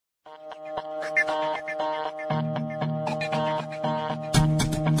வணக்கம்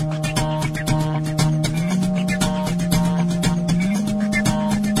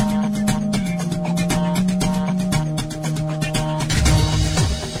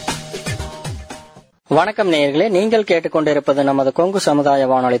நேயர்களே, நீங்கள் கேட்டுக்கொண்டிருப்பது நமது கொங்கு சமுதாய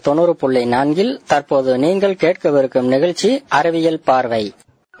வானொலி 90.4. தற்போது நீங்கள் கேட்கவிருக்கும் நிகழ்ச்சி அறிவியல் பார்வை.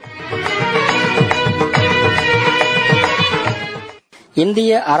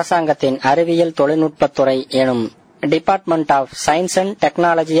 இந்திய அரசாங்கத்தின் அறிவியல் தொழில்நுட்பத்துறை எனும் டிபார்ட்மெண்ட் ஆஃப் சயின்ஸ் அண்ட்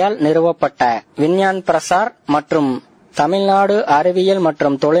டெக்னாலஜியால் நிறுவப்பட்ட விஞ்ஞான் பிரசார் மற்றும் தமிழ்நாடு அறிவியல்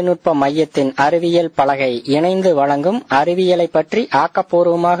மற்றும் தொழில்நுட்ப மையத்தின் அறிவியல் பலகை இணைந்து வழங்கும் அறிவியலை பற்றி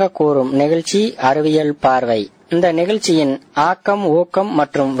ஆக்கப்பூர்வமாக கூறும் நிகழ்ச்சி அறிவியல் பார்வை. இந்த நிகழ்ச்சியின் ஆக்கம், ஊக்கம்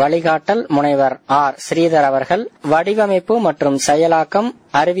மற்றும் வழிகாட்டல் முனைவர் ஆர். ஸ்ரீதர் அவர்கள். வடிவமைப்பு மற்றும் செயலாக்கம்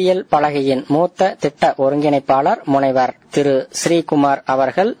அறிவியல் பலகையின் மூத்த திட்ட ஒருங்கிணைப்பாளர் முனைவர் திரு ஸ்ரீகுமார்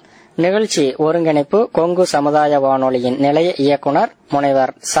அவர்கள். நிகழ்ச்சி ஒருங்கிணைப்பு கொங்கு சமுதாய வானொலியின் நிலைய இயக்குனர்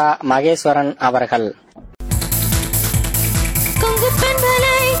முனைவர் ச. மகேஸ்வரன் அவர்கள்.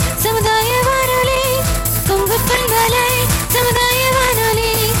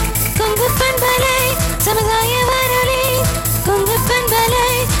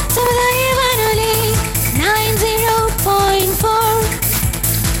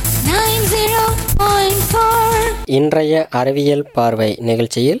 இன்றைய அறிவியல் பார்வை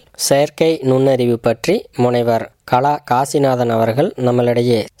நிகழ்ச்சியில் செயற்கை நுண்ணறிவு பற்றி முனைவர் கலா காசிநாதன் அவர்கள்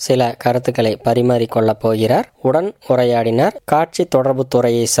நம்மளிடையே சில கருத்துக்களை பரிமாறிக்கொள்ளப் போகிறார். உடன் உரையாடினார் காட்சி தொடர்பு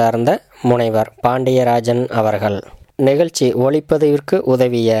துறையை சார்ந்த முனைவர் பாண்டியராஜன் அவர்கள். நிகழ்ச்சி ஒளிப்பதிவிற்கு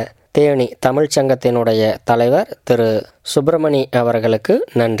உதவிய தேனி தமிழ்ச்சங்கத்தினுடைய தலைவர் திரு சுப்பிரமணி அவர்களுக்கு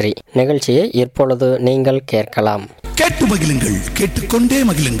நன்றி. நிகழ்ச்சியை இப்பொழுது நீங்கள் கேட்கலாம். கேட்டு மகிழுங்கள், கேட்டுக்கொண்டே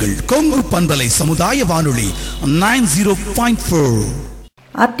மகிழுங்கள். கொங்கு பண்பலை சமுதாய வானொலி 90.4.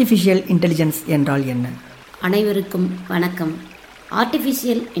 ஆர்டிஃபிஷியல் இன்டெலிஜென்ஸ் என்றால் என்ன? அனைவருக்கும் வணக்கம்.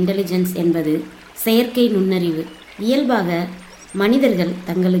 ஆர்டிஃபிஷியல் இன்டெலிஜென்ஸ் என்பது செயற்கை நுண்ணறிவு. இயல்பாக மனிதர்கள்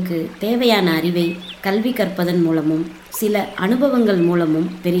தங்களுக்கு தேவையான அறிவை கல்வி கற்பதன் மூலமும் சில அனுபவங்கள் மூலமும்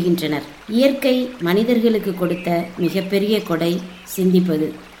பெறுகின்றனர். இயற்கை மனிதர்களுக்கு கொடுத்த மிகப்பெரிய கொடை சிந்திப்பது,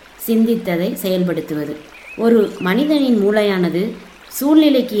 சிந்தித்ததை செயல்படுத்துவது. ஒரு மனிதனின் மூளையானது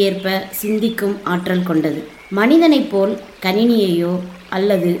சூழ்நிலைக்கு ஏற்ப சிந்திக்கும் ஆற்றல் கொண்டது. மனிதனைப் போல் கணினியையோ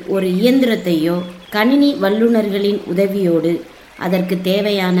அல்லது ஒரு இயந்திரத்தையோ கணினி வல்லுநர்களின் உதவியோடு அதற்கு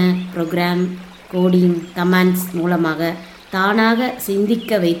தேவையான ப்ரோக்ராம், கோடிங், கமாண்ட்ஸ் மூலமாக தானாக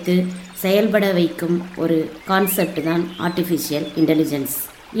சிந்திக்க வைத்து செயல்பட வைக்கும் ஒரு கான்செப்ட் தான் artificial intelligence.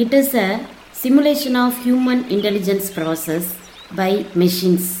 It is a simulation of human intelligence process by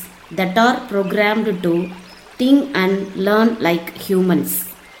machines that are programmed to think and learn like humans.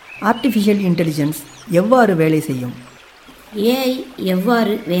 Artificial intelligence எவ்வாறு வேலை செய்யும்? ஏஐ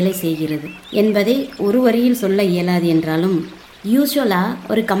எவ்வாறு வேலை செய்கிறது என்பதை ஒரு வரியில் சொல்ல இயலாது என்றாலும், யூஸ்வலாக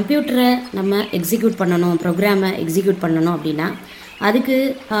ஒரு கம்ப்யூட்டரை நம்ம எக்ஸிக்யூட் பண்ணணும், ப்ரோக்ராமை எக்ஸிக்யூட் பண்ணணும் அப்படின்னா அதுக்கு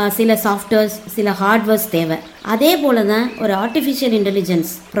சில சாஃப்ட்வேர்ஸ், சில ஹார்ட்வேர்ஸ் தேவை. அதே போல தான் ஒரு ஆர்டிஃபிஷியல்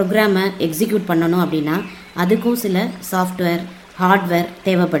இன்டெலிஜென்ஸ் ப்ரோக்ராமை எக்ஸிக்யூட் பண்ணணும் அப்படின்னா அதுக்கும் சில சாஃப்ட்வேர், ஹார்ட்வேர்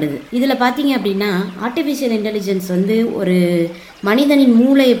தேவைப்படுது. இதில் பார்த்தீங்க அப்படின்னா ஆர்டிஃபிஷியல் இன்டெலிஜென்ஸ் ஒரு மனிதனின்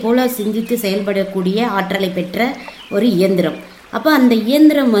மூளையை போல சிந்தித்து செயல்படக்கூடிய ஆற்றலை பெற்ற ஒரு இயந்திரம். அப்போ அந்த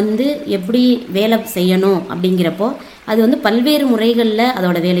இயந்திரம் எப்படி வேலை செய்யணும் அப்படிங்கிறப்போ அது பல்வேறு முறைகளில்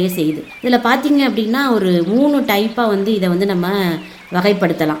அதோட வேலையை செய்யுது. இதில் பார்த்தீங்க அப்படின்னா ஒரு 3 டைப்பாக இதை நம்ம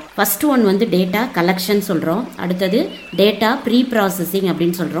வகைப்படுத்தலாம். ஃபர்ஸ்ட் ஒன் டேட்டா கலெக்ஷன் சொல்கிறோம், அடுத்தது டேட்டா ப்ரீ ப்ராசஸிங்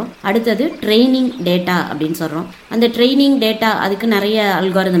அப்படின்னு சொல்கிறோம், அடுத்தது ட்ரைனிங் டேட்டா அப்படின்னு சொல்கிறோம். அந்த ட்ரைனிங் டேட்டா அதுக்கு நிறைய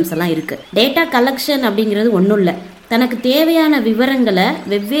அல்காரிதம்ஸ் எல்லாம் இருக்குது. டேட்டா கலெக்ஷன் அப்படிங்கிறது ஒன்றும் இல்லை, தனக்கு தேவையான விவரங்களை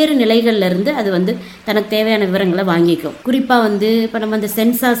வெவ்வேறு நிலைகள்ல இருந்து அது தனக்கு தேவையான விவரங்களை வாங்கிக்கும். குறிப்பாக இப்போ நம்ம இந்த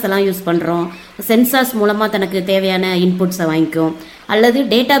சென்சார்ஸ் எல்லாம் யூஸ் பண்ணுறோம், சென்சார்ஸ் மூலமாக தனக்கு தேவையான இன்புட்ஸை வாங்கிக்கும், அல்லது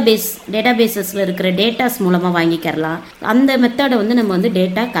டேட்டாபேஸஸில் இருக்கிற டேட்டாஸ் மூலமாக வாங்கிக்கிறலாம். அந்த மெத்தடை நம்ம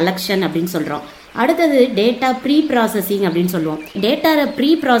டேட்டா கலெக்ஷன் அப்படின்னு சொல்கிறோம். அடுத்தது டேட்டா ப்ரீ ப்ராசஸிங் அப்படின்னு சொல்லுவோம். டேட்டா ப்ரீ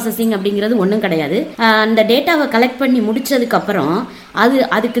ப்ராசஸிங் அப்படிங்கிறது ஒன்றும் கிடையாது. அந்த டேட்டாவை கலெக்ட் பண்ணி முடிச்சதுக்கு அப்புறம்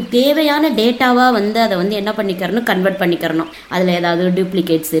அதுக்கு தேவையான டேட்டாவா அதை என்ன பண்ணிக்கிறணும், கன்வெர்ட் பண்ணிக்கிறணும். அதில் ஏதாவது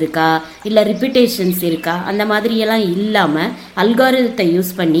டூப்ளிகேட்ஸ் இருக்கா, இல்லை ரிப்பீட்டேஷன்ஸ் இருக்கா, அந்த மாதிரியெல்லாம் இல்லாமல் அல்காரிதத்தை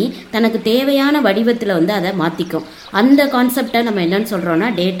யூஸ் பண்ணி தனக்கு தேவையான வடிவத்தில் அதை மாற்றிக்கும். அந்த கான்செப்டை நம்ம என்னன்னு சொல்கிறோம்னா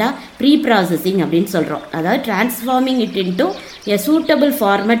டேட்டா ப்ரீ ப்ராசஸிங் அப்படின்னு சொல்கிறோம். அதாவது transforming it into a suitable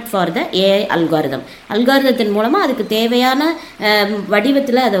format for the AI algorithm. அல்காரிதத்தின் மூலமாக அதுக்கு தேவையான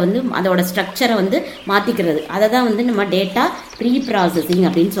வடிவத்தில் அதை அதோட ஸ்ட்ரக்சரை மாற்றிக்கிறது. அதை தான் நம்ம டேட்டா ப்ரீ ப்ராசஸிங்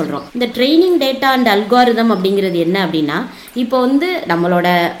அப்படின்னு சொல்கிறோம். இந்த ட்ரைனிங் டேட்டா அண்ட் அல்காரிதம் அப்படிங்கிறது என்ன அப்படின்னா, இப்போ வந்து நம்மளோட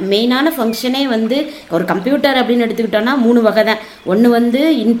மெயினான ஃபங்க்ஷனே வந்து ஒரு கம்ப்யூட்டர் அப்படின்னு எடுத்துக்கிட்டோம்னா 3 வகை தான். ஒன்று வந்து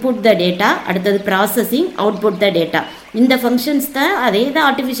இன்புட் த டேட்டா, அடுத்தது ப்ராசஸிங், அவுட்புட் த டேட்டா. இந்த ஃபங்க்ஷன்ஸ் தான் அதே தான்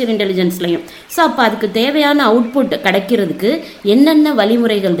ஆர்டிஃபிஷியல் இன்டெலிஜென்ஸ்லையும். ஸோ அப்போ அதுக்கு தேவையான அவுட்புட் கிடைக்கிறதுக்கு என்னென்ன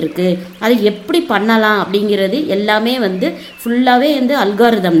வழிமுறைகள் இருக்குது, அது எப்படி பண்ணலாம் அப்படிங்கிறது எல்லாமே வந்து ஃபுல்லாகவே வந்து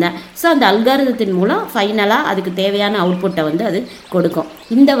அல்காரிதம் தான். ஸோ அந்த அல்காரிதத்தின் மூலம் ஃபைனலாக அதுக்கு தேவையான அவுட்புட்டை வந்து அது கொடுக்கும்.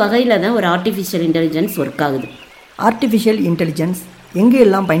 இந்த வகையில் தான் ஒரு ஆர்டிஃபிஷியல் இன்டெலிஜென்ஸ் ஒர்க் ஆகுது. ஆர்டிஃபிஷியல் இன்டெலிஜென்ஸ் எங்கே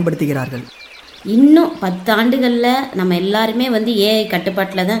எல்லாம் பயன்படுத்துகிறார்கள்? இன்னும் 10 ஆண்டுகளில் நம்ம எல்லாருமே வந்து ஏஐ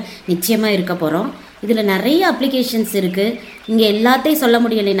கட்டுப்பாட்டில் தான் நிச்சயமாக இருக்க போகிறோம். இதில் நிறைய அப்ளிகேஷன்ஸ் இருக்குது. இங்கே எல்லாத்தையும் சொல்ல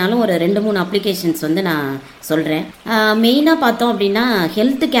முடியலைனாலும் ஒரு 2-3 அப்ளிகேஷன்ஸ் வந்து நான் சொல்கிறேன். மெயினாக பார்த்தோம் அப்படின்னா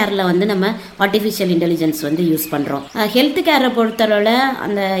ஹெல்த் கேரில் வந்து நம்ம ஆர்டிஃபிஷியல் இன்டெலிஜென்ஸ் வந்து யூஸ் பண்ணுறோம். ஹெல்த் கேரை பொறுத்தளவில்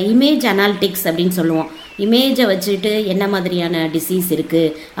அந்த இமேஜ் அனாலிட்டிக்ஸ் அப்படின்னு சொல்லுவோம். இமேஜை வச்சுட்டு என்ன மாதிரியான டிசீஸ்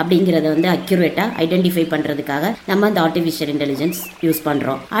இருக்குது அப்படிங்கிறத வந்து அக்யூரேட்டாக ஐடென்டிஃபை பண்ணுறதுக்காக நம்ம இந்த ஆர்டிஃபிஷியல் இன்டெலிஜென்ஸ் யூஸ்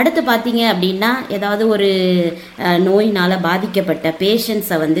பண்ணுறோம். அடுத்து பார்த்தீங்க அப்படின்னா ஏதாவது ஒரு நோயினால் பாதிக்கப்பட்ட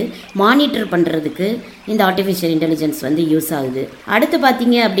பேஷண்ட்ஸை வந்து மானிட்டர் பண்ணுறதுக்கு இந்த ஆர்டிஃபிஷியல் இன்டெலிஜென்ஸ் வந்து யூஸ் ஆகுது. அடுத்து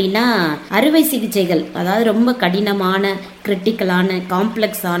பார்த்தீங்க அப்படின்னா அறுவை சிகிச்சைகள், அதாவது ரொம்ப கடினமான கிரிட்டிக்கலான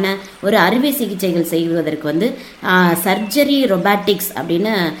காம்ப்ளெக்ஸான ஒரு அறுவை சிகிச்சைகள் செய்வதற்கு வந்து சர்ஜரி ரொபாட்டிக்ஸ்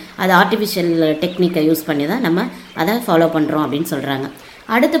அப்படின்னு அது ஆர்டிஃபிஷியல் டெக்னிக்கை யூஸ் பண்ணி தான் நம்ம அதை ஃபாலோ பண்ணுறோம் அப்படின்னு சொல்கிறாங்க.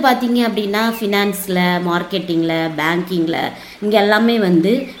 அடுத்து பார்த்தீங்க அப்படின்னா ஃபினான்ஸில், மார்க்கெட்டிங்கில், பேங்கிங்கில் இங்கே எல்லாமே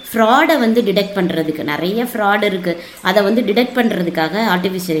வந்து ஃப்ராடை வந்து டிடெக்ட் பண்ணுறதுக்கு நிறைய ஃப்ராட் இருக்குது. அதை வந்து டிடெக்ட் பண்ணுறதுக்காக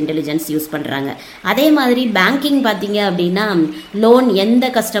ஆர்டிஃபிஷியல் இன்டெலிஜென்ஸ் யூஸ் பண்ணுறாங்க. அதே மாதிரி பேங்கிங் பார்த்தீங்க அப்படின்னா லோன் எந்த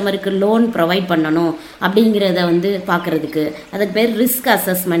கஸ்டமருக்கு லோன் ப்ரொவைட் பண்ணணும் அப்படிங்கிறத வந்து பார்க்குறதுக்கு அதுக்கு பேர் ரிஸ்க்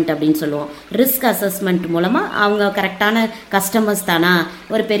அசஸ்மெண்ட் அப்படின்னு சொல்லுவோம். ரிஸ்க் அசஸ்மெண்ட் மூலமாக அவங்க கரெக்டான கஸ்டமர்ஸ் தானா,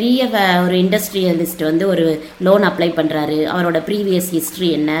 ஒரு பெரிய ஒரு இண்டஸ்ட்ரியலிஸ்ட் வந்து ஒரு லோன் அப்ளை பண்ணுறாரு, அவரோட ப்ரீவியஸ் ஹிஸ்ட்ரி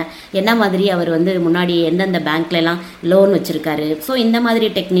என்ன மாதிரி அவர் வந்து முன்னாடி எந்தெந்த பேங்க்லாம் லோன் வச்சுருக்காரு. ஸோ இந்த மாதிரி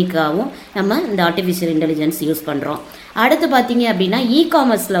டெக்னிக்காகவும் நம்ம இந்த ஆர்டிஃபிஷியல் இன்டெலிஜென்ஸ் யூஸ் பண்ணுறோம். அடுத்து பார்த்தீங்க அப்படின்னா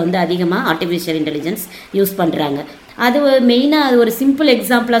இ-காமர்ஸில் வந்து அதிகமாக ஆர்டிஃபிஷியல் இன்டெலிஜென்ஸ் யூஸ் பண்ணுறாங்க. அது மெயினாக அது ஒரு சிம்பிள்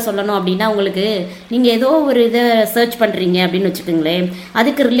எக்ஸாம்பிளாக சொல்லணும் அப்படின்னா, உங்களுக்கு நீங்கள் ஏதோ ஒரு இதை சர்ச் பண்ணுறீங்க அப்படின்னு வச்சுக்கோங்களேன்,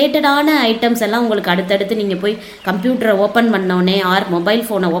 அதுக்கு ரிலேட்டடான ஐட்டம்ஸ் எல்லாம் உங்களுக்கு அடுத்தடுத்து நீங்கள் போய் கம்ப்யூட்டரை ஓப்பன் பண்ணோடனே ஆர் மொபைல்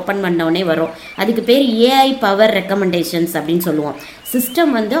ஃபோனை ஓப்பன் பண்ணோடனே வரும். அதுக்கு பேர் ஏஐ பவர் ரெக்கமெண்டேஷன்ஸ் அப்படின்னு சொல்லுவோம்.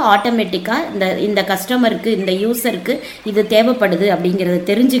 சிஸ்டம் வந்து ஆட்டோமேட்டிக்காக இந்த கஸ்டமருக்கு, இந்த யூசருக்கு இது தேவைப்படுது அப்படிங்கிறத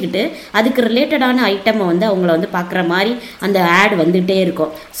தெரிஞ்சுக்கிட்டு அதுக்கு ரிலேட்டடான ஐட்டமை வந்து அவங்கள வந்து பார்க்குற மாதிரி அந்த ஆட் வந்துகிட்டே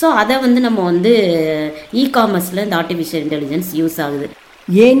இருக்கும். ஸோ அதை வந்து நம்ம வந்து இ-காமர்ஸில் இந்த ஆர்டிஃபிஷியல் இன்டெலிஜென்ஸ் யூஸ் ஆகுது.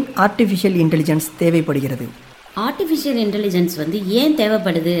 ஏன் ஆர்டிஃபிஷியல் இன்டெலிஜென்ஸ் தேவைப்படுகிறது? ஆர்டிஃபிஷியல் இன்டெலிஜென்ஸ் வந்து ஏன்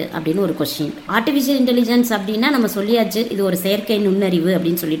தேவைப்படுது அப்படின்னு ஒரு கொஸ்டின். ஆர்டிஃபிஷியல் இன்டெலிஜென்ஸ் அப்படின்னா நம்ம சொல்லியாச்சு, இது ஒரு செயற்கை நுண்ணறிவு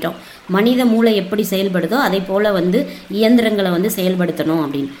அப்படின்னு சொல்லிட்டோம். மனித மூளை எப்படி செயல்படுதோ அதே போல் வந்து இயந்திரங்களை வந்து செயல்படுத்தணும்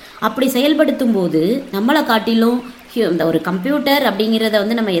அப்படின்னு. அப்படி செயல்படுத்தும் போது நம்மளை காட்டிலும் இந்த ஒரு கம்ப்யூட்டர் அப்படிங்கிறத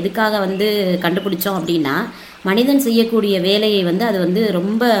வந்து நம்ம எதுக்காக வந்து கண்டுபிடிச்சோம் அப்படின்னா, மனிதன் செய்யக்கூடிய வேலையை வந்து அது வந்து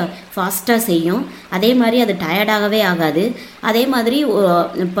ரொம்ப ஃபாஸ்ட்டாக செய்யும். அதே மாதிரி அது டயர்டாகவே ஆகாது. அதே மாதிரி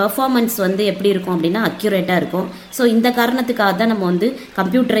பெர்ஃபார்மன்ஸ் வந்து எப்படி இருக்கும் அப்படின்னா அக்யூரேட்டாக இருக்கும். ஸோ இந்த காரணத்துக்காக தான் நம்ம வந்து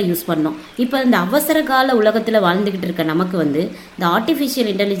கம்ப்யூட்டரை யூஸ் பண்ணோம். இப்போ இந்த அவசர கால உலகத்தில் வாழ்ந்துக்கிட்டு இருக்க நமக்கு வந்து இந்த ஆர்டிஃபிஷியல்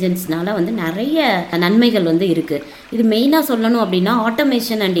இன்டெலிஜென்ஸ்னால வந்து நிறைய நன்மைகள் வந்து இருக்குது. இது மெயினாக சொல்லணும் அப்படின்னா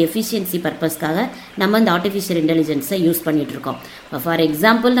ஆட்டோமேஷன் அண்ட் எஃபிஷியன்சி பர்பஸ்க்காக நம்ம இந்த ஆர்டிஃபிஷியல் இன்டெலிஜென்ஸை யூஸ் பண்ணிகிட்டு இருக்கோம். ஃபார்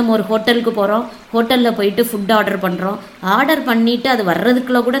எக்ஸாம்பிள், நம்ம ஒரு ஹோட்டலுக்கு போகிறோம், ஹோட்டலில் போயிட்டு ஃபுட் ஆர்டர் பண்ணுறோம். ஆர்டர் பண்ணிவிட்டு அது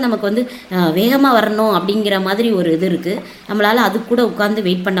வர்றதுக்குள்ள கூட நமக்கு வந்து வேகமாக வரணும் அப்படிங்கிற மாதிரி ஒரு இது இருக்குது. நம்மளால் அது கூட உட்காந்து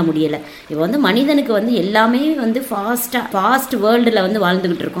வெயிட் பண்ண முடியலை. இப்போ வந்து மனிதனுக்கு வந்து எல்லாமே வந்து ஃபாஸ்ட் வேர்ல்டில் வந்து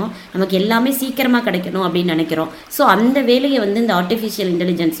வாழ்ந்துக்கிட்டு இருக்கோம். நமக்கு எல்லாமே சீக்கிரமாக கிடைக்கணும் அப்படின்னு நினைக்கிறோம். ஸோ அந்த வேலையை வந்து இந்த ஆர்டிஃபிஷியல்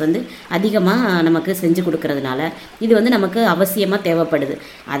இன்டெலிஜென்ஸ் வந்து அதிகமாக நமக்கு செஞ்சு கொடுக்கறதுனால இது வந்து நமக்கு அவசியமாக தேவைப்படுது.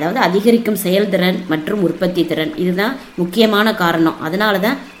 அதாவது அதிகரிக்கும் செயல்திறன் மற்றும் உற்பத்தி திறன், இதுதான் முக்கியமான காரணம். அதனால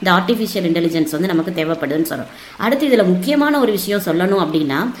தான் இந்த ஆர்டிஃபிஷியல் இன்டெலிஜென்ஸ் வந்து நமக்கு தேவைப்படுதுன்னு சொல்கிறோம். அடுத்து இதில் முக்கியமான ஒரு விஷயம் சொல்லணும்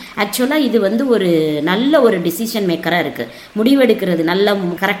அப்படின்னா, ஆக்சுவலாக இது வந்து ஒரு நல்ல ஒரு டிசிஷன் மேக்கராக இருக்குது. முடிவெடுக்கிறது, நல்ல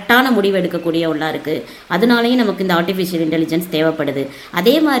கரெக்டான முடிவெடுக்கக்கூடிய ஒன்றா இருக்குது. அதனாலேயும் நமக்கு இந்த ஆர்டிஃபிஷியல் இன்டெலிஜென்ஸ் தேவைப்படுது.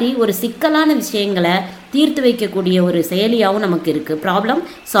 அதே மாதிரி ஒரு சிக்கலான விஷயங்களை தீர்த்து வைக்கக்கூடிய ஒரு செயலியாகவும் நமக்கு இருக்குது. ப்ராப்ளம்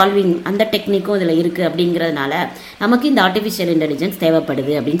சால்விங் அந்த டெக்னிக்கும் இதில் இருக்குது. அப்படிங்கிறதுனால நமக்கு இந்த ஆர்டிஃபிஷியல் இன்டெலிஜென்ஸ்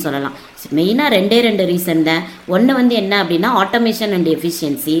தேவைப்படுது அப்படின்னு சொல்லலாம். மெயினாக 2 ரீசன் தான். ஒன்று வந்து என்ன அப்படின்னா ஆட்டோமேஷன் அண்ட்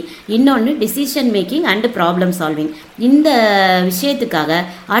எஃபிஷியன்சி, இன்னொன்று decision making and problem solving. இந்த விஷயத்துக்காக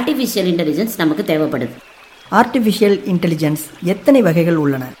ஆர்டிஃபிஷியல் இன்டெலிஜென்ஸ் நமக்கு தேவைப்படுது. ஆர்டிஃபிஷியல் இன்டெலிஜென்ஸ் எத்தனை வகைகள்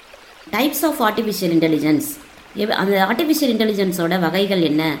உள்ளன? Types of artificial intelligence. அந்த ஆர்டிஃபிஷியல் இன்டெலிஜென்ஸோட வகைகள்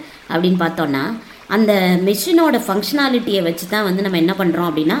என்ன அப்படின்னு பார்த்தோன்னா, அந்த மெஷினோட ஃபங்க்ஷனாலிட்டியை வச்சு தான் வந்து நம்ம என்ன பண்ணுறோம்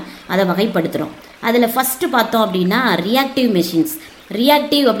அப்படின்னா அதை வகைப்படுத்துகிறோம். அதில் ஃபஸ்ட்டு பார்த்தோம் அப்படின்னா ரியாக்டிவ் மெஷின்ஸ்.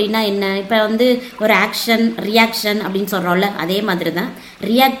 ரியாக்டிவ் அப்படின்னா என்ன? இப்போ வந்து ஒரு ஆக்ஷன் ரியாக்ஷன் அப்படின்னு சொல்கிறோம்ல, அதே மாதிரி தான்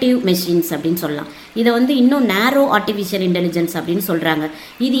ரியாக்டிவ் மெஷின்ஸ் அப்படின்னு சொல்லலாம். இதை வந்து இன்னும் நேரோ ஆர்டிஃபிஷியல் இன்டெலிஜென்ஸ் அப்படின்னு சொல்கிறாங்க.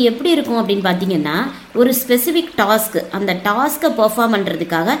 இது எப்படி இருக்கும் அப்படின்னு பார்த்தீங்கன்னா, ஒரு ஸ்பெசிஃபிக் டாஸ்க், அந்த டாஸ்க்கை பெர்ஃபார்ம்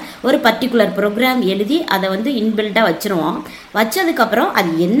பண்ணுறதுக்காக ஒரு பர்டிகுலர் ப்ரோக்ராம் எழுதி அதை வந்து இன்பில்ட்டாக வச்சுருவோம். வச்சதுக்கப்புறம்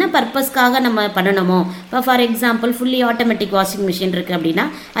அது என்ன பர்பஸ்க்காக நம்ம பண்ணணுமோ, இப்போ for example fully automatic washing machine இருக்குது அப்படின்னா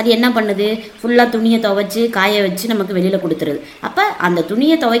அது என்ன பண்ணுது, ஃபுல்லாக துணியை துவைச்சி காய வச்சு நமக்கு வெளியில் கொடுத்துருது. அப்போ அந்த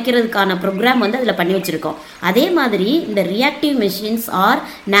துணியை துவைக்கிறதுக்கான ப்ரோக்ராம் வந்து அதில் பண்ணி வச்சுருக்கோம். அதே மாதிரி இந்த reactive machines or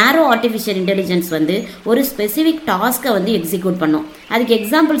narrow artificial intelligence வந்து ஒரு ஸ்பெசிஃபிக் டாஸ்க்கை வந்து எக்ஸிக்யூட் பண்ணும். அதுக்கு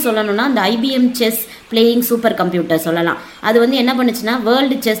எக்ஸாம்பிள் சொல்லணும்னா இந்த IBM chess playing super computer சொல்லலாம். அது வந்து என்ன பண்ணுச்சுன்னா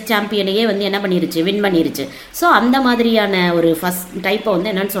வேர்ல்டு செஸ் சாம்பியனையே வந்து என்ன பண்ணிருச்சு, வின் பண்ணிருச்சு. ஸோ அந்த மாதிரியான ஒரு ஃபர்ஸ்ட் டைப்பை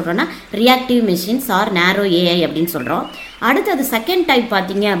வந்து என்னன்னு சொல்கிறோன்னா reactive machines or narrow AI அப்படின்னு சொல்கிறோம். அடுத்தது செகண்ட் டைப்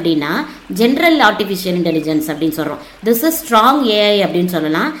பார்த்தீங்க அப்படின்னா ஜென்ரல் ஆர்டிஃபிஷியல் இன்டெலிஜென்ஸ் அப்படின்னு சொல்கிறோம். திஸ் இஸ் ஸ்ட்ராங் AI அப்படின்னு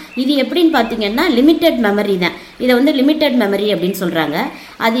சொல்லலாம். இது எப்படின்னு பார்த்தீங்கன்னா லிமிட்டெட் மெமரி தான். இதை வந்து லிமிட்டெட் மெமரி அப்படின்னு சொல்கிறாங்க.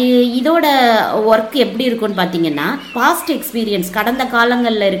 அது இதோட ஒர்க் எப்படி இருக்குன்னு பார்த்தீங்கன்னா, பாஸ்ட் எக்ஸ்பீரியன்ஸ், கடந்த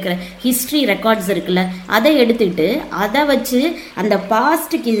காலங்களில் இருக்கிற ஹிஸ்ட்ரி ரெக்கார்ட்ஸ் இருக்குல்ல, அதை எடுத்துட்டு அதை வச்சு அந்த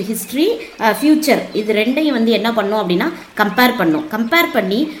பாஸ்ட் ஹிஸ்ட்ரி ஃபியூச்சர் இது ரெண்டையும் வந்து என்ன பண்ணும் அப்படின்னா கம்பேர்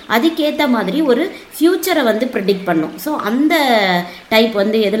பண்ணி அதுக்கேற்ற மாதிரி ஒரு ஃபியூச்சரை வந்து ப்ரெடிக்ட் பண்ணும். ஸோ அந்த டைப்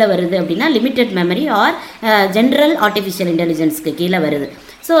வந்து எதில் வருது அப்படின்னா limited memory or general artificial இன்டெலிஜென்ஸ்க்கு கீழே வருது.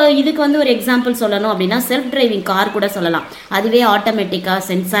 ஸோ இதுக்கு வந்து ஒரு எக்ஸாம்பிள் சொல்லணும் அப்படின்னா செல்ஃப் டிரைவிங் கார் கூட சொல்லலாம். அதுவே ஆட்டோமேட்டிக்காக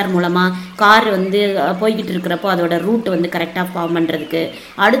சென்சார் மூலமாக கார் வந்து போய்கிட்டு இருக்கிறப்போ அதோட ரூட் வந்து கரெக்டாக ஃபார்ம் பண்ணுறதுக்கு,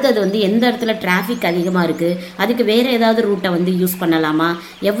 அடுத்தது வந்து எந்த இடத்துல டிராஃபிக் அதிகமாக இருக்குது அதுக்கு வேறு ஏதாவது ரூட்டை வந்து யூஸ் பண்ணலாமா,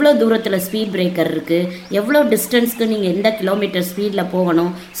 எவ்வளோ தூரத்தில் ஸ்பீட் பிரேக்கர் இருக்குது, எவ்வளோ டிஸ்டன்ஸ்க்கு நீங்கள் எந்த கிலோமீட்டர் ஸ்பீடில்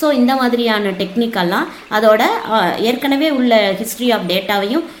போகணும். ஸோ இந்த மாதிரியான டெக்னிக்கெல்லாம் அதோட ஏற்கனவே உள்ள ஹிஸ்ட்ரி ஆஃப்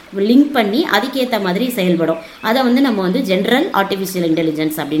டேட்டாவையும் லிங்க் பண்ணி அதுக்கேற்ற மாதிரி செயல்படும். அதை வந்து நம்ம வந்து ஜென்ரல் ஆர்டிஃபிஷியல்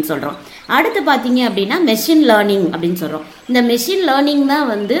இன்டெலிஜென்ஸ் அப்படின்னு சொல்கிறோம். அடுத்து பார்த்தீங்க அப்படின்னா மெஷின் லேர்னிங் அப்படின்னு சொல்கிறோம். இந்த மெஷின் லேர்னிங் தான்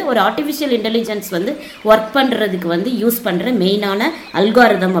வந்து ஒரு ஆர்டிஃபிஷியல் இன்டெலிஜென்ஸ் வந்து ஒர்க் பண்ணுறதுக்கு வந்து யூஸ் பண்ணுற மெயினான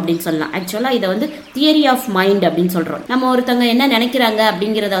அல்காரிதம் அப்படின்னு சொல்லலாம். ஆக்சுவலாக இதை வந்து தியரி ஆஃப் மைண்ட் அப்படின்னு சொல்கிறோம். நம்ம ஒருத்தவங்க என்ன நினைக்கிறாங்க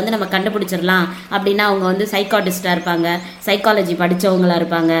அப்படிங்கிறத வந்து நம்ம கண்டுபிடிச்சிடலாம் அப்படின்னா அவங்க வந்து சைக்காட்டிஸ்டாக இருப்பாங்க, சைக்காலஜி படித்தவங்களா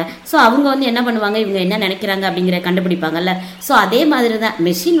இருப்பாங்க. ஸோ அவங்க வந்து என்ன பண்ணுவாங்க, இவங்க என்ன நினைக்கிறாங்க அப்படிங்கிற கண்டுபிடிப்பாங்கல்ல. ஸோ அதே மாதிரி தான்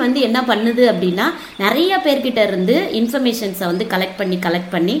மெஷின் வந்து என்ன பண்ணுது அப்படின்னா நிறைய பேர்கிட்ட இருந்து இன்ஃபர்மேஷன்ஸை வந்து கலெக்ட்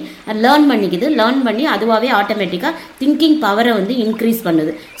பண்ணி லேர்ன் பண்ணி அதுவாகவே ஆட்டோமேட்டிக்காக திங்கிங் பவரை வந்து இன்க்ரீஸ்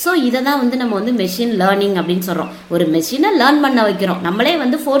பண்ணுது. ஸோ இதை தான் வந்து நம்ம வந்து மெஷின் லேர்னிங் அப்படின்னு சொல்கிறோம். ஒரு மெஷினை லேர்ன் பண்ண வைக்கிறோம், நம்மளே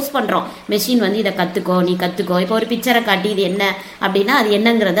வந்து ஃபோர்ஸ் பண்ணுறோம். மெஷின் வந்து இதை கற்றுக்கோ, நீ கற்றுக்கோ. இப்போ ஒரு பிக்சரை காட்டி இது என்ன அப்படின்னா அது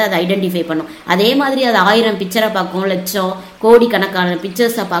என்னங்கிறத அதை ஐடென்டிஃபை பண்ணும். அதே மாதிரி அது 1000 பிக்சரை பார்க்கும், லட்சம் கோடிக்கணக்கான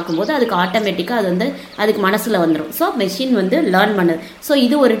பிக்சர்ஸை பார்க்கும்போது அதுக்கு ஆட்டோமேட்டிக்காக அது வந்து அதுக்கு மனசில் வந்துடும். ஸோ மெஷின் வந்து லேர்ன் பண்ணுது. ஸோ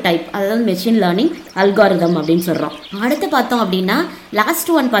இது ஒரு டைப், அதாவது மெஷின் லேர்னிங் அல்காரிதம் அப்படின்னு சொல்கிறோம். அடுத்து பார்த்தோம் அப்படின்னா லாஸ்ட்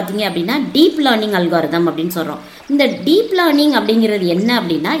ஒன் பார்த்தீங்க அப்படின்னா டீப் லேர்னிங் அல்காரிதம் அப்படின்னு சொல்கிறோம். இந்த டீப் லேர்னிங் அப்படிங்கிறது என்ன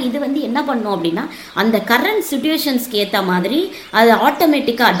அப்படின்னா இது வந்து என்ன பண்ணும் அப்படின்னா அந்த கரண்ட் சிச்சுவேஷன்ஸ்க்கு ஏற்ற மாதிரி அது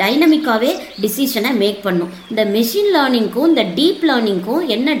ஆட்டோமேட்டிக்காக டைனமிக்காகவே டிசிஷனை மேக் பண்ணும். இந்த மெஷின் லேர்னிங்க்கும் இந்த டீப் லேர்னிங்க்கும்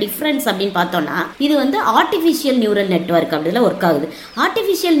என்ன டிஃப்ரென்ஸ் அப்படின்னு பார்த்தோம்னா இது வந்து ஆர்டிஃபிஷியல் நியூரல் நெட்வொர்க் அப்படில ஒர்க் ஆகுது.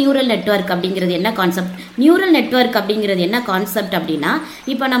 ஆர்டிஃபிஷியல் நியூரல் நெட்வொர்க் அப்படிங்கிறது என்ன கான்செப்ட், நியூரல் நெட்வொர்க் அப்படிங்கிறது என்ன கான்செப்ட் அப்படின்னா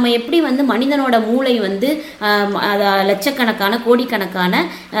இப்போ நம்ம எப்படி வந்து மனிதனோட மூளை வந்து லட்சக்கணக்கான கோடிக்கணக்கான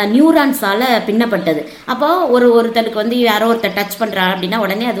நியூரான்ஸால் பின்னப்பட்டது. அப்போ ஒருத்தருக்கு வந்து யாரோ ஒருத்தர் டச் பண்ணுறாரு அப்படின்னா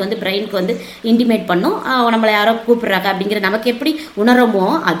உடனே அது வந்து பிரெயினுக்கு வந்து இன்டிமேட் பண்ணும், நம்மளை யாரோ கூப்பிட்றாங்க அப்படிங்கிற நமக்கு எப்படி உணரமோ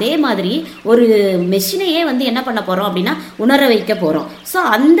அதே மாதிரி ஒரு மெஷினையே வந்து என்ன பண்ண போகிறோம் அப்படின்னா உணர வைக்க போகிறோம். ஸோ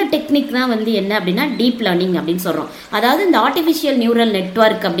அந்த டெக்னிக் தான் வந்து என்ன அப்படின்னா டீப் லேர்னிங் அப்படின்னு சொல்கிறோம். அதாவது இந்த ஆர்டிஃபிஷியல் நியூரல்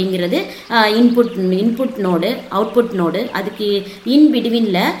நெட்வொர்க் அப்படிங்கிறது இன்புட் நோடு, அவுட்புட் நோடு, அதுக்கு இன்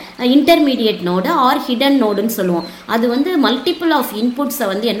பிட்வீனில் இன்டர்மீடியேட் நோடு ஆர் ஹிடன் நோடுன்னு சொல்லுவோம். அது வந்து மல்டிபிள் ஆஃப் இன்புட்ஸை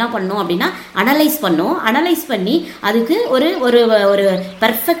வந்து என்ன பண்ணும் அப்படின்னா அனலைஸ் பண்ணி அதுக்கு ஒரு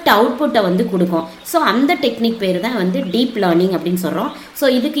பெர்ஃபெக்ட் அவுட்புட்டை வந்து கொடுக்கும். ஸோ அந்த டெக்னிக் பேர் தான் வந்து டீப் லேர்னிங் அப்படின்னு சொல்கிறோம். ஸோ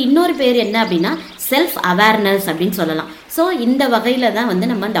இதுக்கு இன்னொரு பேர் என்ன அப்படின்னா செல்ஃப் அவேர்னஸ் அப்படின்னு சொல்லலாம். ஸோ இந்த வகையில் தான் வந்து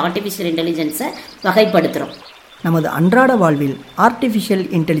நம்ம இந்த ஆர்டிஃபிஷியல் இன்டெலிஜென்ஸை வகைப்படுத்துகிறோம். நமது அன்றாட வாழ்வில் ஆர்டிஃபிஷியல்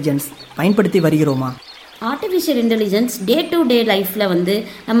இன்டெலிஜென்ஸ் பயன்படுத்தி வருகிறோமா? Artificial intelligence day to day லைஃப்பில் வந்து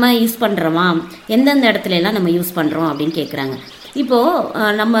நம்ம யூஸ் பண்ணுறோமா, எந்தெந்த இடத்துல எல்லாம் நம்ம யூஸ் பண்ணுறோம் அப்படின்னு கேட்குறாங்க. இப்போ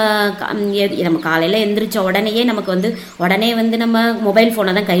நம்ம காலையில் எந்திரிச்ச உடனேயே நமக்கு உடனே நம்ம மொபைல்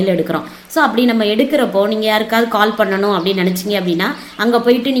ஃபோனை தான் கையில் எடுக்கிறோம். ஸோ அப்படி நம்ம எடுக்கிறப்போ நீங்கள் யாருக்காவது கால் பண்ணணும் அப்படின்னு நினச்சிங்க அப்படின்னா அங்கே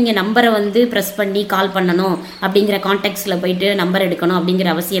போயிட்டு நீங்கள் நம்பரை ப்ரெஸ் பண்ணி கால் பண்ணணும் அப்படிங்கிற கான்டாக்ட்ஸில் போயிட்டு நம்பர் எடுக்கணும் அப்படிங்கிற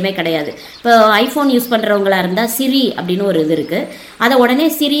அவசியமே கிடையாது. இப்போ ஐஃபோன் யூஸ் பண்ணுறவங்களா இருந்தால் சிரி அப்படின்னு ஒரு இது இருக்குது. அதை உடனே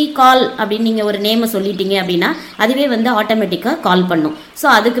சிரி கால் அப்படின்னு நீங்கள் ஒரு நேமை சொல்லிட்டீங்க அப்படின்னா அதுவே ஆட்டோமேட்டிக்காக கால் பண்ணும். ஸோ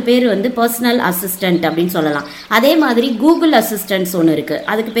அதுக்கு பேர் பர்சனல் அசிஸ்டன்ட் அப்படின்னு சொல்லலாம். அதே மாதிரி கூகுள் அசிஸ்டன்ட்ஸ் ஒன்று இருக்குது,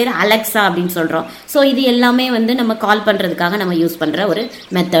 அதுக்கு பேர் அலெக்ஸா அப்படின்னு சொல்கிறோம். ஸோ இது எல்லாமே நம்ம கால் பண்ணுறதுக்காக நம்ம யூஸ் பண்ணுற ஒரு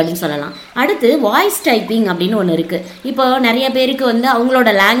மெத்தட்னு சொல்லலாம். அடுத்து வாய்ஸ் டைப்பிங் அப்படின்னு ஒன்று இருக்குது. இப்போ நிறைய பேருக்கு அவங்களோட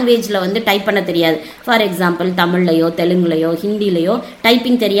லாங்குவேஜில் டைப் பண்ண தெரியாது. ஃபார் எக்ஸாம்பிள் தமிழ்லையோ தெலுங்குலையோ ஹிந்திலையோ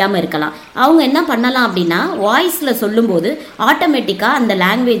டைப்பிங் தெரியாமல் இருக்கலாம். அவங்க என்ன பண்ணலாம் அப்படின்னா வாய்ஸில் சொல்லும்போது ஆட்டோமேட்டிக்காக அந்த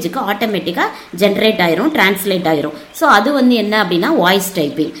லாங்குவேஜுக்கு ஆட்டோமேட்டிக்காக ஜென்ரேட் ஆயிரும், டிரான்ஸ்லேட் ஆயிரும். ஸோ அது என்ன அப்படின்னா வாய்ஸ்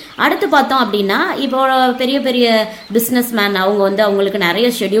டைப்பிங். அடுத்து பார்த்தோம் அப்படின்னா இப்போ பெரிய பெரிய பிஸ்னஸ் மேன் அவங்க அவங்களுக்கு நிறைய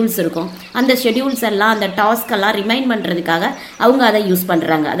ஷெடியூல்ஸ் இருக்கும். அந்த ஷெடியூல்ஸ் எல்லாம் அந்த டாஸ்க் எல்லாம் ரிமைண்ட் பண்ணுறதுக்காக அவங்க அதை யூஸ்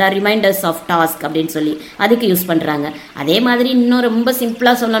பண்ணுறாங்க. அதாவது ரிமைண்டர்ஸ் ஆஃப் டாஸ்க் அப்படின்னு சொல்லி அதுக்கு யூஸ் பண்ணுறாங்க. அதே மாதிரி இன்னும் ரொம்ப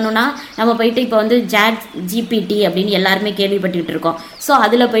சிம்பிளாக சொல்லணும்னா நம்ம போயிட்டு இப்போ ஜாட் ஜிபிடி அப்படின்னு எல்லாருமே கேள்விப்பட்டுக்கிட்டு இருக்கோம். ஸோ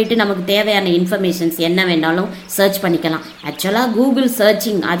அதில் போயிட்டு நமக்கு தேவையான இன்ஃபர்மேஷன்ஸ் என்ன வேணாலும் சர்ச் பண்ணிக்கலாம். ஆக்சுவலாக கூகுள்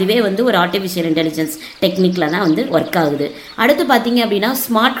சர்ச்சிங் அதுவே ஒரு ஆர்டிஃபிஷியல் இன்டெலிஜென்ஸ் டெக்னிக்கில் தான் ஒர்க் ஆகுது. அடுத்து பார்த்தீங்க அப்படின்னா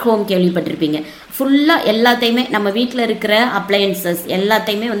ஸ்மார்ட் ஹோம் கேள்விப்பட்டிருப்பீங்க. ஃபுல்லாக எல்லாத்தையுமே நம்ம வீட்டில் இருக்கிற அப்ளையன்சஸ்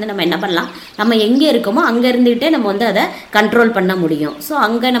எல்லாத்தையுமே நம்ம என்ன பண்ணலாம், நம்ம எங்கே இருக்கோமோ அங்கே இருந்துகிட்டே நம்ம அதை கண்ட்ரோல் பண்ண முடியும். ஸோ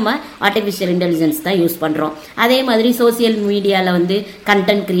அங்கே நம்ம ஆர்டிஃபிஷியல் இன்டெலிஜென்ஸ் தான் யூஸ் பண்ணுறோம். அதே மாதிரி சோசியல் மீடியாவில்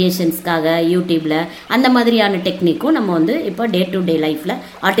கண்டென்ட் கிரியேஷன்ஸ்க்காக யூடியூப்பில் அந்த மாதிரியான டெக்னிக்கும் நம்ம இப்போ டே டு டே லைஃப்பில்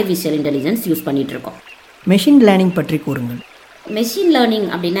ஆர்டிஃபிஷியல் இன்டெலிஜென்ஸ் யூஸ் பண்ணிகிட்டு இருக்கோம். மெஷின் லேர்னிங் பற்றி கூறுங்கள். மெஷின் லேர்னிங்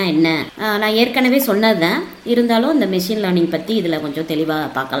அப்படின்னா என்ன? நான் ஏற்கனவே சொன்னதுதான், இருந்தாலும் இந்த மெஷின் லேர்னிங் பற்றி இதில் கொஞ்சம்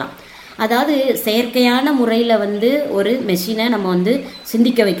தெளிவாக பார்க்கலாம். அதாவது செயற்கையான முறையில் ஒரு மெஷினை நம்ம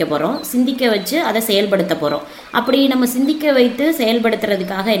சிந்திக்க வைக்க போகிறோம், சிந்திக்க வச்சு அதை செயல்படுத்த போகிறோம். அப்படி நம்ம சிந்திக்க வைத்து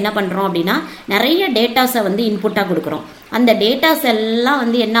செயல்படுத்துறதுக்காக என்ன பண்ணுறோம் அப்படின்னா நிறைய டேட்டாஸை இன்புட்டாக கொடுக்குறோம். அந்த டேட்டாஸ் எல்லாம்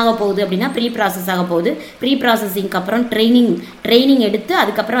என்ன ஆக போகுது அப்படின்னா ப்ரீ ப்ராசஸ் ஆக போகுது. ப்ரீ ப்ராசஸிங்க்கு அப்புறம் ட்ரைனிங் எடுத்து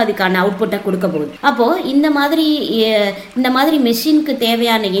அதுக்கப்புறம் அதுக்கான அவுட்புட்டை கொடுக்க போகுது. அப்போது இந்த மாதிரி மெஷினுக்கு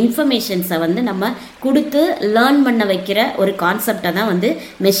தேவையான இன்ஃபர்மேஷன்ஸை நம்ம கொடுத்து லேர்ன் பண்ண வைக்கிற ஒரு கான்செப்டை தான்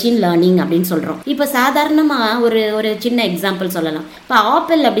மெஷின் லேர்னிங் அப்படின்னு சொல்கிறோம். இப்போ சாதாரணமாக ஒரு சின்ன எக்ஸாம்பிள் சொல்லலாம். இப்போ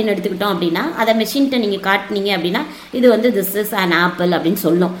ஆப்பிள் அப்படின்னு எடுத்துக்கிட்டோம் அப்படின்னா அதை மெஷின்கிட்ட நீங்கள் காட்டினீங்க அப்படின்னா இது திஸ் இஸ் அன் ஆப்பிள் அப்படின்னு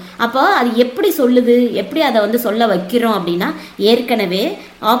சொல்லும். அப்போ அது எப்படி சொல்லுது, எப்படி அதை சொல்ல வைக்கிறோம் அப்படின்னா ஏற்கனவே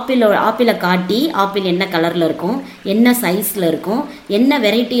ஆப்பிளை காட்டி ஆப்பிள் என்ன கலரில் இருக்கும், என்ன சைஸில் இருக்கும், என்ன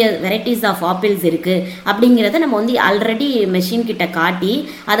வெரைட்டிஸ் ஆஃப் ஆப்பிள்ஸ் இருக்குது அப்படிங்கிறத நம்ம ஆல்ரெடி மெஷின் கிட்ட காட்டி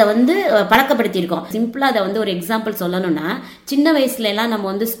அதை பழக்கப்படுத்தியிருக்கோம். சிம்பிளாக அதை ஒரு எக்ஸாம்பிள் சொல்லணும்னா சின்ன வயசுலலாம்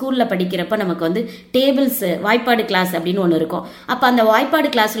நம்ம ஸ்கூலில் படிக்கிறப்ப நமக்கு டேபிள்ஸ் வாய்ப்பாடு கிளாஸ் அப்படின்னு ஒன்று இருக்கும். அப்போ அந்த வாய்ப்பாடு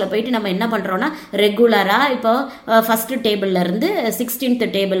கிளாஸில் போயிட்டு நம்ம என்ன பண்ணுறோம்னா ரெகுலராக இப்போ ஃபர்ஸ்ட் டேபிள்லேருந்து 16th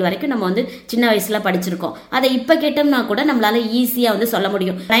டேபிள் வரைக்கும் நம்ம சின்ன வயசில் படிச்சிருக்கோம். அதை இப்போ கேட்டோம்னா கூட நம்மளால ஈஸியாக சொல்ல முடியும்.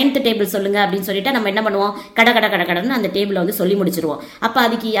 9th டேபிள் சொல்லுங்க அப்படின்னு சொல்லிட்டு நம்ம என்ன பண்ணுவோம், கடன்னு அந்த டேபிளை சொல்லி முடிச்சிருவோம். அப்போ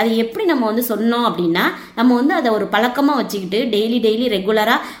அதை எப்படி நம்ம சொன்னோம் அப்படின்னா நம்ம அதை ஒரு பழக்கமாக வச்சுக்கிட்டு டெய்லி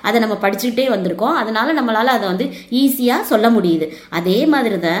ரெகுலராக அதை நம்ம படிச்சுக்கிட்டே வந்திருக்கோம். அதனால நம்மளால அதை ஈஸியாக சொல்ல முடியுது. அதே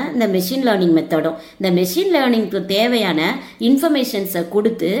மாதிரி தான் இந்த மெஷின் லேர்னிங் மெத்தடும். இந்த மெஷின் லேர்னிங்க்கு தேவையான இன்ஃபர்மேஷன்ஸை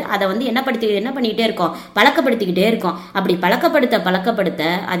கொடுத்து அதை என்ன பண்ணிக்கிட்டே இருக்கோம், பழக்கப்படுத்திக்கிட்டே இருக்கோம். அப்படி பழக்கப்படுத்த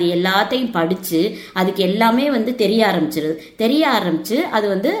அது எல்லாத்தையும் படித்து அதுக்கு எல்லாமே தெரிய ஆரம்பிச்சு அது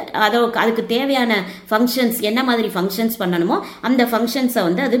அதுக்கு தேவையான ஃபங்க்ஷன்ஸ் என்ன மாதிரி ஃபங்க்ஷன்ஸ் பண்ணணுமோ அந்த ஃபங்க்ஷன்ஸை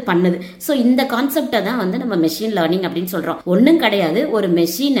அது பண்ணுது. ஸோ இந்த கான்செப்டை தான் நம்ம மெஷின் லேர்னிங் அப்படின்னு சொல்றோம். ஒன்றும் கிடையாது, ஒரு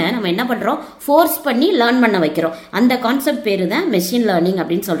மெஷினை நம்ம என்ன பண்றோம், ஃபோர்ஸ் பண்ணி லேர்ன் பண்ண வைக்கிறோம். அந்த கான்செப்ட் பேரு தான் மெஷின் லேர்னிங்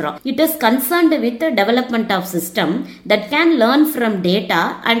அப்படின்னு சொல்றோம். It is concerned with development of system that can learn from data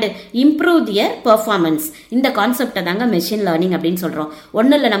and improve their performance. இந்த கான்செப்டை தாங்க மெஷின் லேர்னிங் அப்படின்னு சொல்றோம்.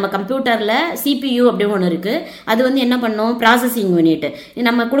 ஒன்றும் இல்லை, நம்ம கம்ப்யூட்டர்ல CPU அப்படின்னு ஒன்று இருக்கு. அது என்ன பண்ணும், ப்ராசஸிங் யூனிட்.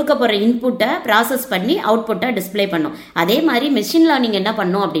 நம்ம கொடுக்க போற இன்புட்டை ப்ராசஸ் பண்ணி அவுட்புட்டை டிஸ்பிளே பண்ணும். அதே மாதிரி மெஷின் லேர்னிங் என்ன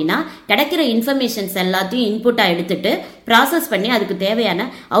பண்ணும் அப்படின்னா கிடைக்கிற இன்ஃபர்மேஷன்ஸ் எல்லாத்தையும் இன்புட்டா எடுத்துட்டு ப்ராசஸ் பண்ணி அதுக்கு தேவையான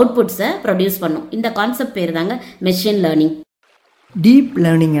அவுட்புட்ஸை ப்ரொடியூஸ் பண்ணும். இந்த கான்செப்ட் பேர் தாங்க மெஷின் லேர்னிங். டீப்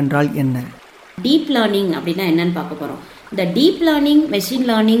லேர்னிங் என்றால் என்ன? டீப் லேர்னிங் அப்படின்னா என்னன்னு பார்க்க போறோம். இந்த டீப் லேர்னிங் மெஷின்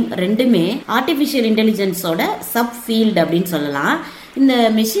லேர்னிங் ரெண்டுமே ஆர்டிஃபிஷியல் இன்டெலிஜென்ஸோட சப் ஃபீல்டு அப்படின்னு சொல்லலாம். இந்த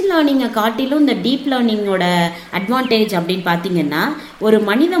மெஷின் லேர்னிங்கை காட்டிலும் இந்த டீப் லேர்னிங்கோட அட்வான்டேஜ் அப்படின்னு பார்த்தீங்கன்னா ஒரு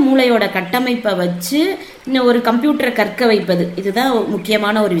மனித மூளையோட கட்டமைப்பை வச்சு இன்னும் ஒரு கம்ப்யூட்டரை கற்க வைப்பது, இதுதான்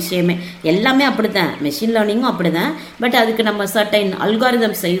முக்கியமான ஒரு விஷயமே. எல்லாமே அப்படிதான், மெஷின் லேர்னிங்கும் அப்படிதான். பட் அதுக்கு நம்ம சர்டைன்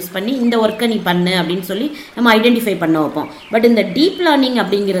அல்காரிதம்ஸை யூஸ் பண்ணி இந்த ஒர்க்கை நீ பண்ணு அப்படின்னு சொல்லி நம்ம ஐடென்டிஃபை பண்ண வைப்போம். பட் இந்த டீப் லேர்னிங்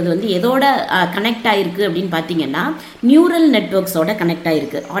அப்படிங்கிறது வந்து எதோட கனெக்ட் ஆயிருக்கு அப்படின்னு பார்த்தீங்கன்னா நியூரல் நெட்வொர்க்ஸோட கனெக்ட்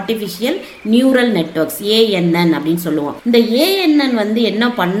ஆயிருக்கு. ஆர்டிஃபிஷியல் நியூரல் நெட்வொர்க்ஸ், ANN அப்படின்னு சொல்லுவோம். இந்த ANN வந்து என்ன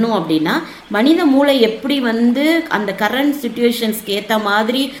பண்ணும் அப்படின்னா மனித மூளை எப்படி வந்து அந்த கரண்ட் சிச்சுவேஷன்ஸ்க்கு ஏற்ற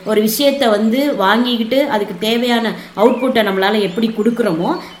மாதிரி ஒரு விஷயத்தை வந்து வாங்கிக்கிட்டு அதுக்கு தேவையான அவுட்புட்டை நம்மளால எப்படி கொடுக்குறோமோ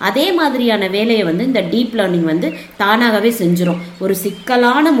அதே மாதிரியான வேலையை வந்து இந்த டீப் லேர்னிங் வந்து தானாகவே செஞ்சிடும். ஒரு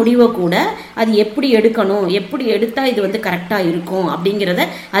சிக்கலான முடிவை கூட அது எப்படி எடுக்கணும், எப்படி எடுத்தா இது வந்து கரெக்டா இருக்கும் அப்படிங்கிறத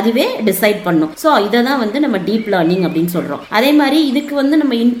அதுவே டிசைட் பண்ணும். ஸோ இதை தான் வந்து நம்ம டீப் லேர்னிங் அப்படின்னு சொல்றோம். அதே மாதிரி இதுக்கு வந்து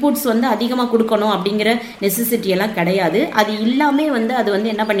நம்ம இன்புட்ஸ் வந்து அதிகமாக கொடுக்கணும் அப்படிங்கிற நெசசிட்டி எல்லாம் கிடையாது. அது இல்லாமே வந்து அது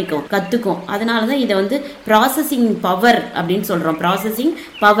வந்து என்ன பண்ணிக்கும், கத்துக்கும். அதனால தான் இதை வந்து ப்ராசஸிங் பவர் அப்படின்னு சொல்றோம். Processing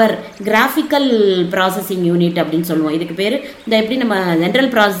power, graphical processing unit அப்படின்னு சொல்லுவோம். இதுக்கு பேர் இந்த எப்படி நம்ம ஜென்ரல்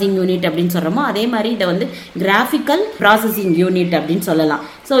ப்ராசஸிங் யூனிட் அப்படின்னு சொல்றோமோ அதே மாதிரி இதை வந்து கிராஃபிக்கல் ப்ராசஸிங் யூனிட் அப்படின்னு சொல்லலாம்.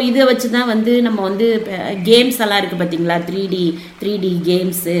 ஸோ இதை வச்சு தான் வந்து நம்ம வந்து கேம்ஸ் எல்லாம் இருக்குது பார்த்தீங்களா, 3D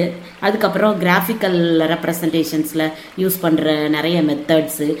கேம்ஸு, அதுக்கப்புறம் கிராஃபிக்கல் ரெப்ரசன்டேஷன்ஸில் யூஸ் பண்ணுற நிறைய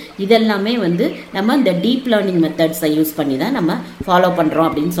மெத்தட்ஸு, இதெல்லாமே வந்து நம்ம இந்த டீப் லேர்னிங் மெத்தட்ஸை யூஸ் பண்ணி தான் நம்ம ஃபாலோ பண்ணுறோம்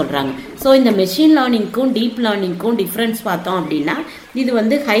அப்படின்னு சொல்கிறாங்க. ஸோ இந்த மெஷின் லேர்னிங்க்கும் டீப் லேர்னிங்க்கும் டிஃப்ரென்ஸ் பார்த்தோம் அப்படின்னா இது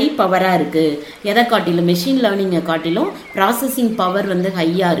வந்து ஹை பவராக இருக்குது. எதை காட்டிலும், மெஷின் லேர்னிங்கை காட்டிலும் ப்ராசஸிங் பவர் வந்து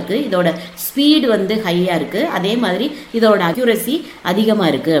ஹையாக இருக்குது, இதோட ஸ்பீடு வந்து ஹையாக இருக்குது, அதே மாதிரி இதோட அக்யூரசி அதிகமாக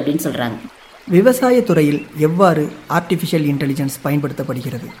இருக்குது அப்படின்னு சொல்கிறாங்க. விவசாயத்துறையில் எவ்வாறு ஆர்டிஃபிஷியல் இன்டெலிஜென்ஸ்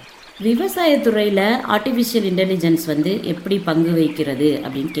பயன்படுத்தப்படுகிறது? விவசாயத்துறையில் ஆர்டிஃபிஷியல் இன்டெலிஜென்ஸ் வந்து எப்படி பங்கு வகிக்கிறது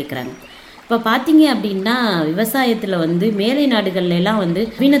அப்படின்னு கேட்குறாங்க. இப்போ பார்த்தீங்க அப்படின்னா விவசாயத்தில் வந்து மேலை நாடுகள்லாம் வந்து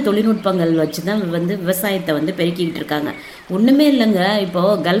நவீன தொழில்நுட்பங்கள் வச்சு தான் வந்து விவசாயத்தை வந்து பெருக்கிக்கிட்டு இருக்காங்க. ஒன்றுமே இல்லைங்க,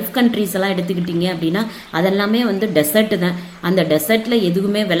 இப்போது கல்ஃப் கண்ட்ரீஸ் எல்லாம் எடுத்துக்கிட்டிங்க அப்படின்னா அதெல்லாமே வந்து டெசர்ட் தான். அந்த டெசர்ட்டில்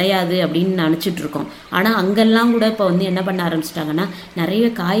எதுவுமே விளையாது அப்படின்னு நினச்சிட்டு இருக்கோம். ஆனால் அங்கெல்லாம் கூட இப்போ வந்து என்ன பண்ண ஆரம்பிச்சிட்டாங்கன்னா நிறைய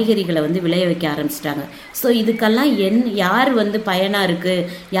காய்கறிகளை வந்து விளைய வைக்க ஆரம்பிச்சிட்டாங்க. ஸோ இதுக்கெல்லாம் யார் வந்து பயனாக இருக்குது,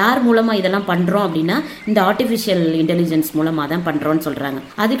 யார் மூலமாக இதெல்லாம் பண்ணுறோம் அப்படின்னா இந்த ஆர்டிஃபிஷியல் இன்டெலிஜென்ஸ் மூலமாக தான் பண்ணுறோன்னு சொல்கிறாங்க.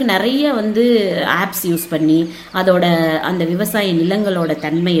 அதுக்கு நிறைய வந்து ஆப்ஸ் யூஸ் பண்ணி அதோட அந்த விவசாய நிலங்களோட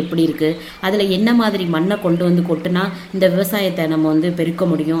தன்மை எப்படி இருக்குது, அதில் என்ன மாதிரி மண்ணை கொண்டு வந்து கொட்டுனா இந்த விவசாயத்தை நம்ம வந்து பெருக்க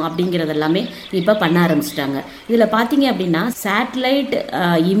முடியும் அப்படிங்கிறதெல்லாமே இப்போ பண்ண ஆரம்பிச்சிட்டாங்க. இதில் பார்த்தீங்க அப்படின்னா satellite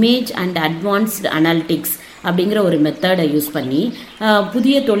image and advanced analytics அப்படிங்கிற ஒரு மெத்தடை யூஸ் பண்ணி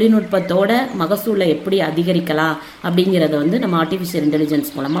புதிய தொழில்நுட்பத்தோட மகசூலை எப்படி அதிகரிக்கலாம் அப்படிங்கிறத வந்து நம்ம ஆர்டிஃபிஷியல்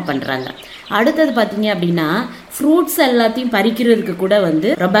இன்டெலிஜென்ஸ் மூலமாக பண்ணுறாங்க. அடுத்தது பார்த்தீங்க அப்படின்னா ஃப்ரூட்ஸ் எல்லாத்தையும் பறிக்கிறதுக்கு கூட வந்து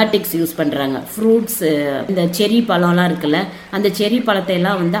ரொபாட்டிக்ஸ் யூஸ் பண்ணுறாங்க. ஃப்ரூட்ஸ், இந்த செரி பழம்லாம் இருக்குல்ல, அந்த செரி பழத்தை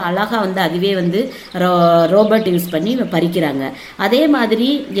எல்லாம் வந்து அழகாக வந்து அதுவே வந்து ரோபோட் யூஸ் பண்ணி பறிக்கிறாங்க. அதே மாதிரி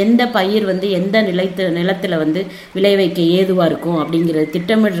எந்த பயிர் வந்து எந்த நிலத்தில் வந்து விளைவிக்க ஏதுவாக இருக்கும் அப்படிங்கிறது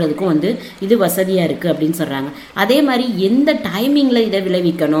திட்டமிடுறதுக்கும் வந்து இது வசதியாக இருக்குது அப்படின்னு சொல்கிறாங்க. அதே மாதிரி எந்த டைமிங்கில் இதை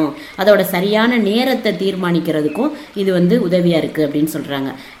விளைவிக்கணும், அதோட சரியான நேரத்தை தீர்மானிக்கிறதுக்கும் இது வந்து உதவியாக இருக்குது அப்படின்னு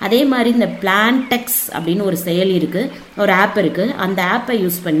சொல்கிறாங்க. அதே மாதிரி இந்த பிளான்டெக்ஸ் அப்படின்னு ஒரு செயலி இருக்குது, ஒரு ஆப் இருக்குது. அந்த ஆப்பை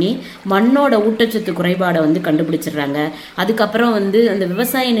யூஸ் பண்ணி மண்ணோட ஊட்டச்சத்து குறைபாடை வந்து கண்டுபிடிச்சிடுறாங்க. அதுக்கப்புறம் வந்து அந்த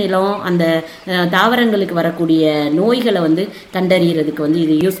விவசாய நிலம், அந்த தாவரங்களுக்கு வரக்கூடிய நோய்களை வந்து கண்டறியறதுக்கு வந்து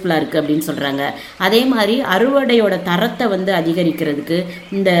இது யூஸ்ஃபுல்லாக இருக்குது அப்படின்னு சொல்கிறாங்க. அதே மாதிரி அறுவடையோட தரத்தை வந்து அதிகரிக்கிறதுக்கு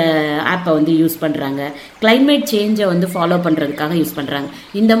இந்த ஆப்பை வந்து யூஸ் பண்ணுறாங்க. கிளைமேட் சேஞ்சை வந்து ஃபாலோ பண்ணுறதுக்காக யூஸ் பண்ணுறாங்க.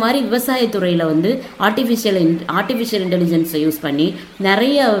 இந்த மாதிரி விவசாயத்துறையில் வந்து ஆர்டிஃபிஷியல் இன்டெலிஜென்ஸை யூஸ் பண்ணி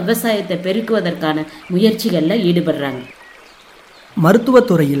நிறைய விவசாயத்தை பெருக்குவதற்கான முயற்சிகளில் ஈடுபடுறாங்க.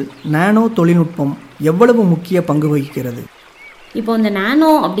 மருத்துவத்துறையில் நானோ தொழில்நுட்பம் எவ்வளவு முக்கிய பங்கு வகிக்கிறது? இப்போ இந்த நானோ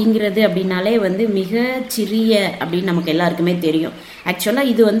அப்படிங்கிறது அப்படின்னாலே வந்து மிக சிறிய அப்படின்னு நமக்கு எல்லாருக்குமே தெரியும்.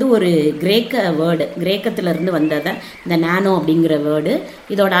 ஆக்சுவலாக இது வந்து ஒரு கிரேக்க வேர்டு, கிரேக்கத்திலிருந்து வந்ததை இந்த நானோ அப்படிங்கிற வேர்டு.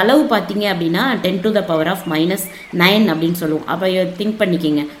 இதோட அளவு பார்த்தீங்க அப்படின்னா 10⁻⁻⁹ அப்படின்னு சொல்லுவோம். அப்போ திங்க்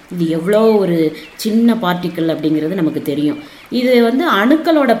பண்ணிக்கிங்க, இது எவ்வளோ ஒரு சின்ன பார்ட்டிக்கிள் அப்படிங்கிறது நமக்கு தெரியும். இது வந்து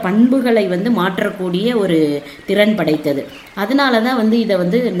அணுக்களோட பண்புகளை வந்து மாற்றக்கூடிய ஒரு திறன் படைத்தது. அதனால தான் வந்து இதை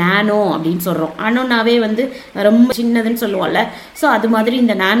வந்து நானோ அப்படின்னு சொல்கிறோம். அணுனாவே வந்து ரொம்ப சின்னதுன்னு சொல்லுவோம்ல. ஸோ அது மாதிரி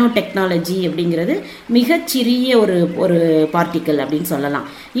இந்த நானோ டெக்னாலஜி அப்படிங்கிறது மிகச்சிறிய ஒரு பார்ட்டிக்கல் அப்படின்னு சொல்லலாம்.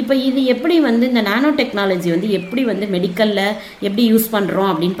 இப்போ இது எப்படி வந்து இந்த நானோ டெக்னாலஜி வந்து எப்படி வந்து மெடிக்கலில் எப்படி யூஸ் பண்ணுறோம்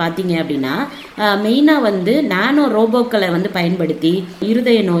அப்படின்னு பார்த்தீங்க அப்படின்னா மெயினாக வந்து நானோ ரோபோக்களை வந்து பயன்படுத்தி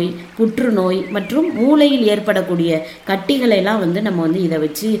இருதய நோய், புற்றுநோய் மற்றும் மூளையில் ஏற்படக்கூடிய கட்டிகளை எல்லாம் வந்து நம்ம வந்து இதை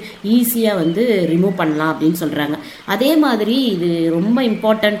வச்சு ஈஸியாக வந்து ரிமூவ் பண்ணலாம் அப்படின்னு சொல்கிறாங்க. அதே மாதிரி இது ரொம்ப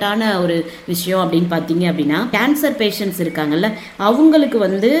இம்பார்ட்டண்ட்டான ஒரு விஷயம் அப்படின்னு பார்த்தீங்க அப்படின்னா, கேன்சர் பேஷண்ட்ஸ் இருக்காங்கல்ல, அவங்களுக்கு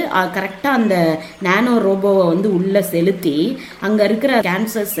வந்து கரெக்டாக அந்த நானோ ரோபோவை வந்து உள்ளே செலுத்தி அங்கே இருக்கிற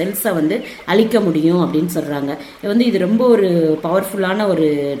கேன்சர் செல்ஸை வந்து அழிக்க முடியும் அப்படின்னு சொல்கிறாங்க. இது ரொம்ப ஒரு பவர்ஃபுல்லான ஒரு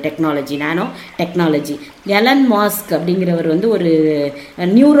technology, nano technology. Elon mask அப்படிங்கிறவர் வந்து ஒரு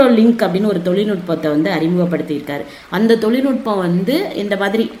நியூரோ லிங்க் அப்படின்னு ஒரு தொழில்நுட்பத்தை வந்து அறிமுகப்படுத்தியிருக்காரு. அந்த தொழில்நுட்பம் வந்து இந்த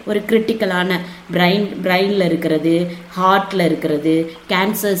மாதிரி ஒரு கிரிட்டிக்கலான பிரெயினில் இருக்கிறது, ஹார்ட்டில் இருக்கிறது,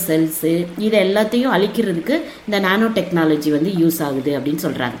 கேன்சர் செல்ஸு, இது எல்லாத்தையும் அழிக்கிறதுக்கு இந்த நானோ டெக்னாலஜி வந்து யூஸ் ஆகுது அப்படின்னு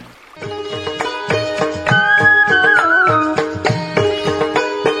சொல்கிறாங்க.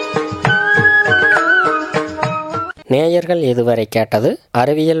 நேயர்கள் இதுவரை கேட்டது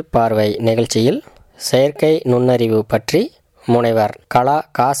அறிவியல் பார்வை நிகழ்ச்சியில் செயற்கை நுண்ணறிவு பற்றி முனைவர் கலா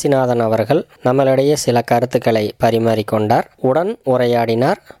காசிநாதன் அவர்கள் நம்மளிடையே சில கருத்துக்களை பரிமாறிக்கொண்டார். உடன்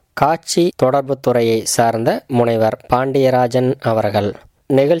உரையாடினார் காட்சி தொடர்பு துறையை சார்ந்த முனைவர் பாண்டியராஜன் அவர்கள்.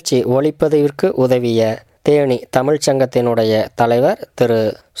 நிகழ்ச்சி ஒளிப்பதிவிற்கு உதவிய தேனி தமிழ்ச்சங்கத்தினுடைய தலைவர் திரு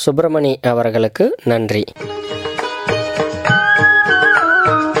சுப்பிரமணி அவர்களுக்கு நன்றி.